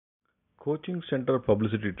Coaching center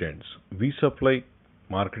publicity tents. We supply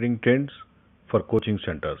marketing tents for coaching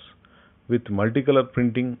centers with multicolor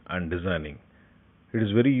printing and designing. It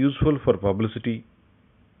is very useful for publicity.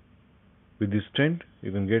 With this tent,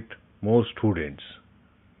 you can get more students.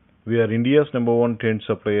 We are India's number one tent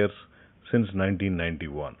suppliers since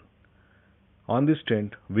 1991. On this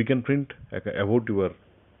tent, we can print about your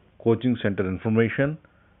coaching center information,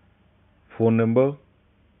 phone number,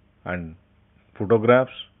 and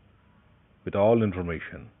photographs with all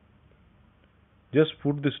information. Just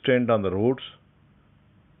put this tent on the roads,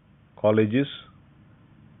 colleges,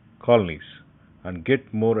 colonies, and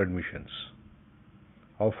get more admissions.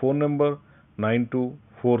 Our phone number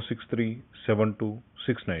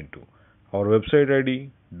 9246372692. Our website ID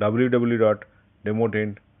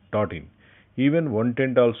www.demotent.in. Even one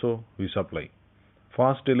tent also we supply.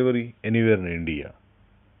 Fast delivery anywhere in India.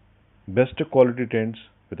 Best quality tents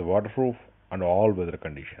with waterproof and all weather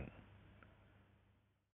condition.